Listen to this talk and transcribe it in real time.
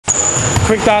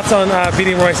quick thoughts on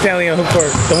beating Roy Stanley on hoop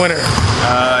court, the winner.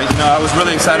 I was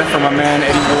really excited for my man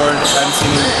Eddie Ward. I hadn't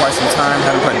seen him in quite some time.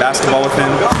 Haven't played basketball with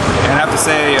him, and I have to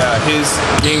say his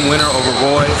game winner over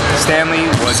Roy Stanley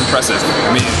was impressive.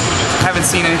 I mean, I haven't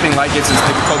seen anything like it since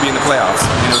David Kobe in the playoffs.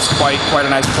 It was quite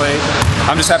a nice play.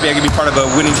 I'm just happy I could be part of a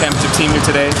winning championship team here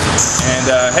today. And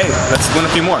hey, let's win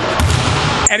a few more.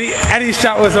 Eddie's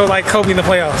shot was like Kobe in the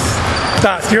playoffs.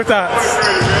 Your thoughts?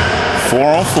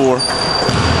 4-on-4,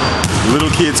 little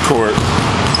kids court.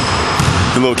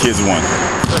 The little kids won. Man,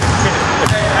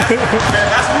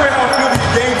 that's the way how I feel in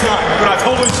game time. When I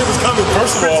told him shit was coming.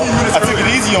 First of all, I took it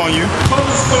easy on you.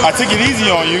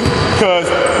 Because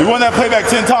we won that playback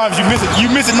 10 times. You miss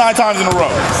it 9 times in a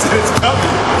row. I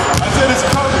said it's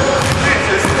coming.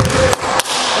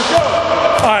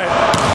 All right.